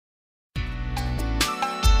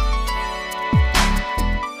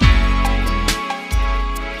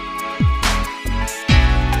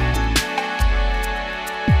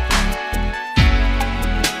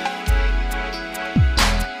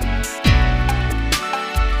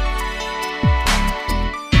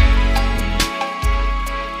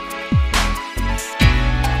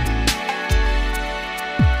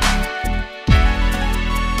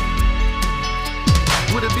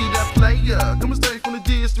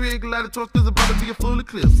light a torch, cause about to be a full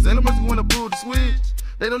eclipse. Ain't no mercy wanna pull the switch.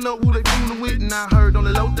 They don't know who they fooling with, and I heard on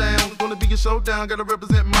the low down, it's gonna be a showdown, gotta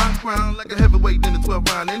represent my crown like a heavyweight in the 12th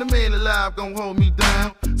round. Ain't a man alive gonna hold me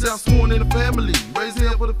down. Say I'm sworn in the family, raise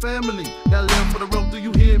hell for the family. Got left for the road, do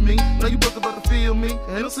you hear me? Now you both about to feel me,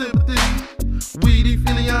 ain't no sympathy. Weedy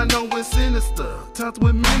feeling I know it's sinister, time to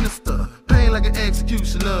administer pain like an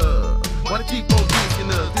executioner. Why they keep on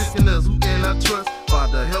disking us, who can I trust?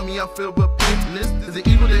 Father, help me, I feel repentance. Is it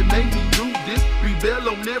evil that made me do this? Rebel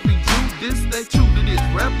on every Judas, stay true to this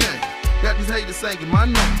rap game. Got these haters singing my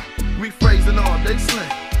name, rephrasing all they slang.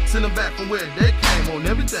 Send them back from where they came on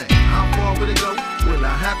everything. How far will it go? Will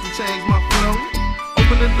I have to change my flow?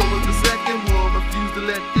 Open the door of the second war, refuse to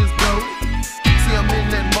let this go. See, I'm in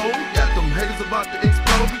that mode, got them haters about to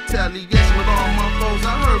explode. Retaliation with all my foes,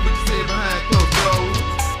 I heard what you said behind closed doors.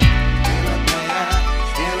 Still a player,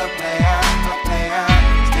 still a player, a player,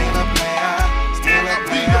 still a player, still a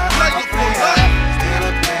player, a player, still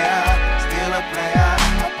a player, still a player,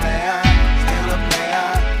 a player, still a player,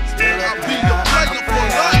 still a player, a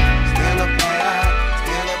player, still a player,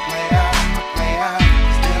 still a player, a player,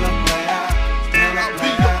 still a player, still a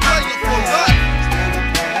player, still a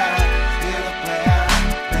player, still a player,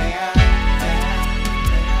 player.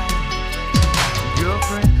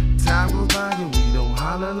 Girlfriend, time goes by and we don't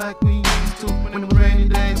holler like we used to. When the rainy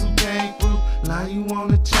days we came through, now you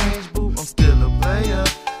wanna change, boo. I'm still a player,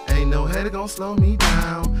 ain't no hater gon' slow me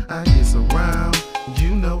down. I get around,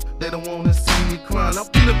 you know they don't wanna see me crying. I'm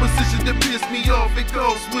in a position that piss me off, it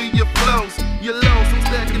goes with your flows. You're lost, I'm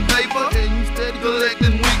stacking paper, and you steady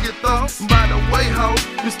collecting wicked thoughts. By the way, ho,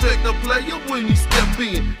 respect the player when you step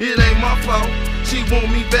in. It ain't my fault. She want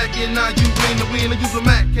me back and now you win the win. I use a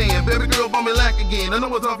Mack can. Baby girl, bought me like again. I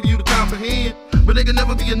know it's hard for you to comprehend, but they can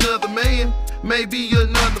never be another man. Maybe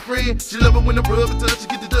another friend. She love it when the rub and touch, you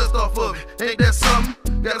get the dust off of it. Ain't that something?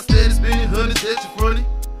 Got a steady spinning, hundreds at your front.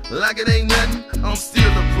 Like it ain't nothing, I'm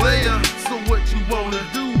still a player. So what you wanna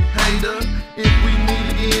do, hater? If we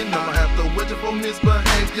meet again, I'ma have to watch you for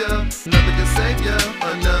misbehavior. Nothing can save ya,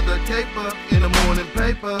 another caper in the morning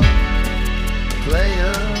paper.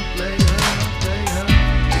 Player, player, player.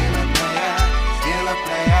 Still a player, still a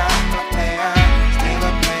player, a player, still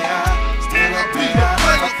a player, still a player,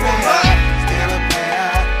 a player, still a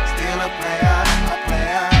player, still a player, a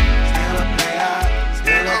player, still a player,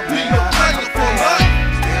 still a player, a player,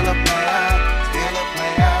 still a player, still a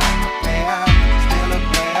player, a player, still a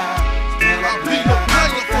player, still a player,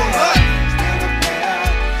 still a player,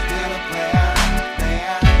 still a player,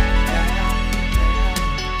 player.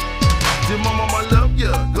 Dear mama, I love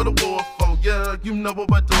ya, go to war for ya. You know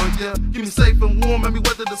what I do, yeah. Keep me safe and warm, let me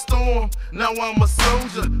weather the storm. Now I'm a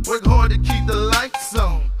soldier, work hard to keep the lights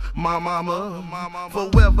on. My mama,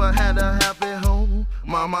 forever had a happy home.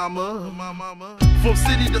 My mama, from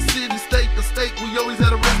city to city, state to state, we always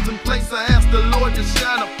had a resting place. I asked the Lord to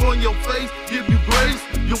shine upon your face, give you grace,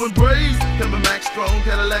 you embrace. Kevin Mack strong,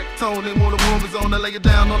 Cadillac tone, and more the woman's on, I lay it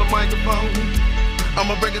down on the microphone.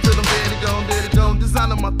 I'ma bring it to them, dead it gone,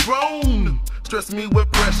 design on my throne. Stress me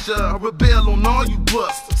with pressure, I rebel on all you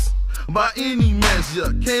busters. By any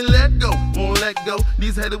measure, can't let go, won't let go.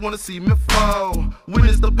 These haters wanna see me fall. When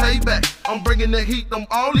is the payback? I'm bringing the heat on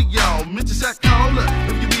all of y'all. Mention shot caller,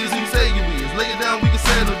 if you is who you say you is. Lay it down, we can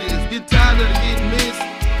settle this. Get tired of the getting missed.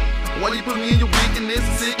 Why you put me in your wickedness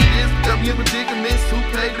and sickness? Got me in predicaments. Who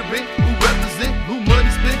paid the rent? Who represent? Who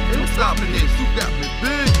money spent? And who's stopping this? Who got me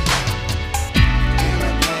big? Still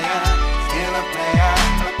a player, still a player.